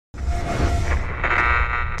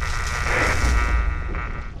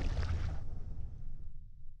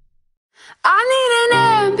I need an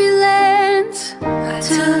ambulance.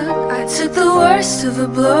 I took the worst of a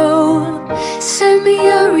blow. Send me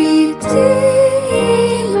a redeemer.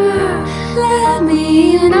 Let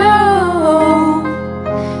me know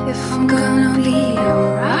if I'm gonna be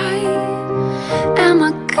alright. Am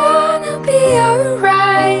I gonna be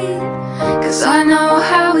alright? 'Cause I know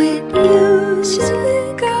how it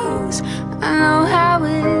usually goes. I know how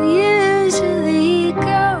it usually goes.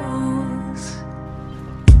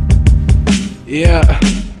 Yeah.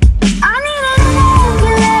 I need an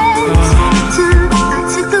ambulance. I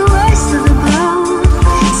took the worst of the blow.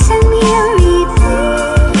 Send me a redeemer.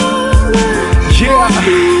 Yeah. Let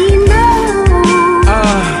me know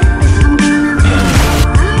if I'm gonna be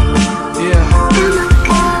alright. Yeah. Am I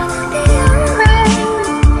gonna be alright?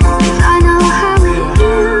 'Cause I know how it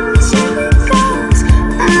usually goes.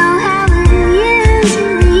 I know how it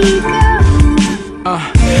usually goes.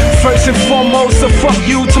 First and foremost, a fuck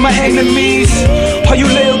you to my enemies. All you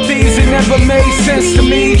little things that never made sense to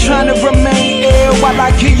me. Trying to remain ill while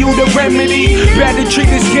I give you the remedy. Better treat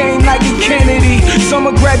this game like a Kennedy. So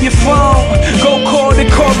I'ma grab your phone, go call the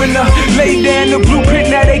coroner. Lay down the blueprint,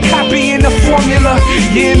 now they copying the formula.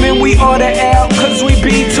 Yeah, man, we order out, 'cause we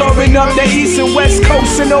be touring up the east and west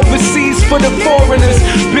coast and overseas for the foreigners.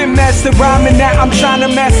 Been master rhyming, now I'm trying to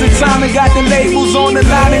master time. And got the labels on the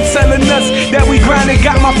line and telling us that we grinding.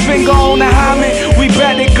 Got my finger on the hymen, we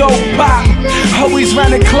better go pop. Always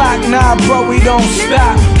round the clock, nah bro, we don't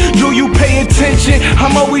stop. Do you pay attention?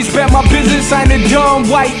 I'm always about my business. I ain't a dumb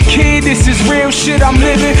white kid, this is real shit I'm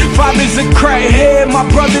living. Father's a crackhead, my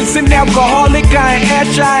brother's an alcoholic. I ain't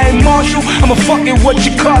Ash, I ain't Marshall, I'm a fucking what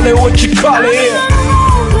you call it, yeah.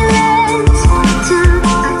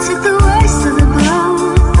 I took the worst of the blow.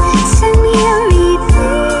 Send me a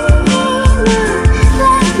redeemer.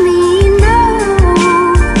 Let me know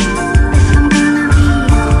if I'm gonna be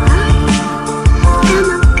alright. Am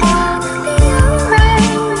I gonna be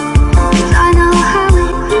alright? 'Cause I know how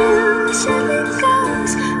it usually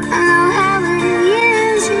goes. I know how it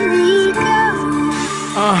usually goes.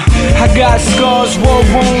 I got scars, war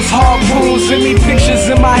wounds, harpoons in me, pictures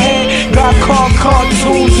in my head. Got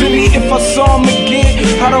cartoons in me. If I saw him again,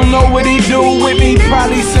 I don't know what he do with me.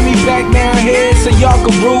 Probably send me back down here so y'all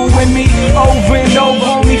can rule with me. Over and over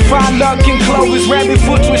on me, find luck in clovers. Rabbit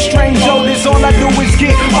foots with strange odors. All I do is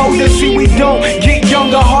get older. See, we don't get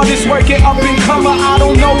younger. Hardest working up and comer. I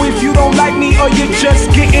don't know if you don't like me or you're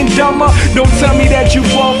just getting dumber. Don't tell me that you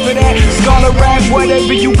fall for that. Scholar rap,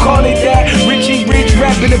 whatever you call it that. Richie Rich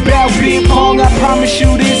rapping about being pong. I promise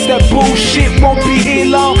you this, that bullshit won't be here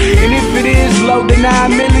long. And if it is low, then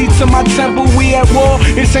 9 milli to my temple. We at war,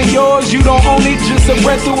 this ain't yours, you don't own it, just a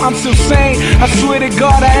rental. I'm still sane, I swear to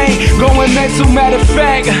God I ain't going mental. Matter of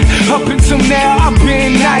fact, up until now I've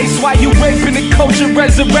been nice. While you raping the culture,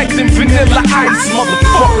 resurrecting vanilla ice,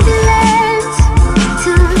 motherfucker.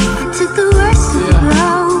 I took the worst of the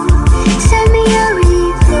blow. Send me a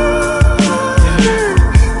redeemer.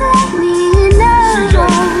 Let me know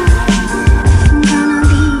I'm gonna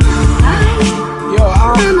be alright. Yo, I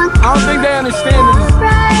don't think they understand this.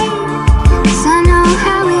 Alright, 'cause I know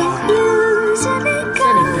how it usually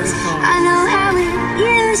goes. I know how it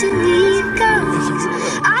usually goes.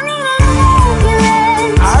 I need an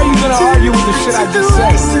ambulance. How are you gonna argue with the shit I just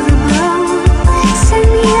said? Send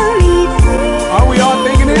me a redeemer. Are we all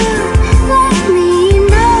thinking this? Let me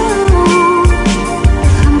know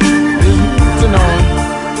I'm gonna be It's a known.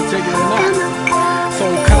 Take it or not. So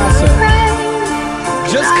concept.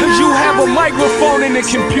 Just 'cause you have a microphone in the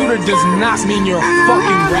computer does not mean you're a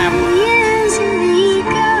fucking rapper.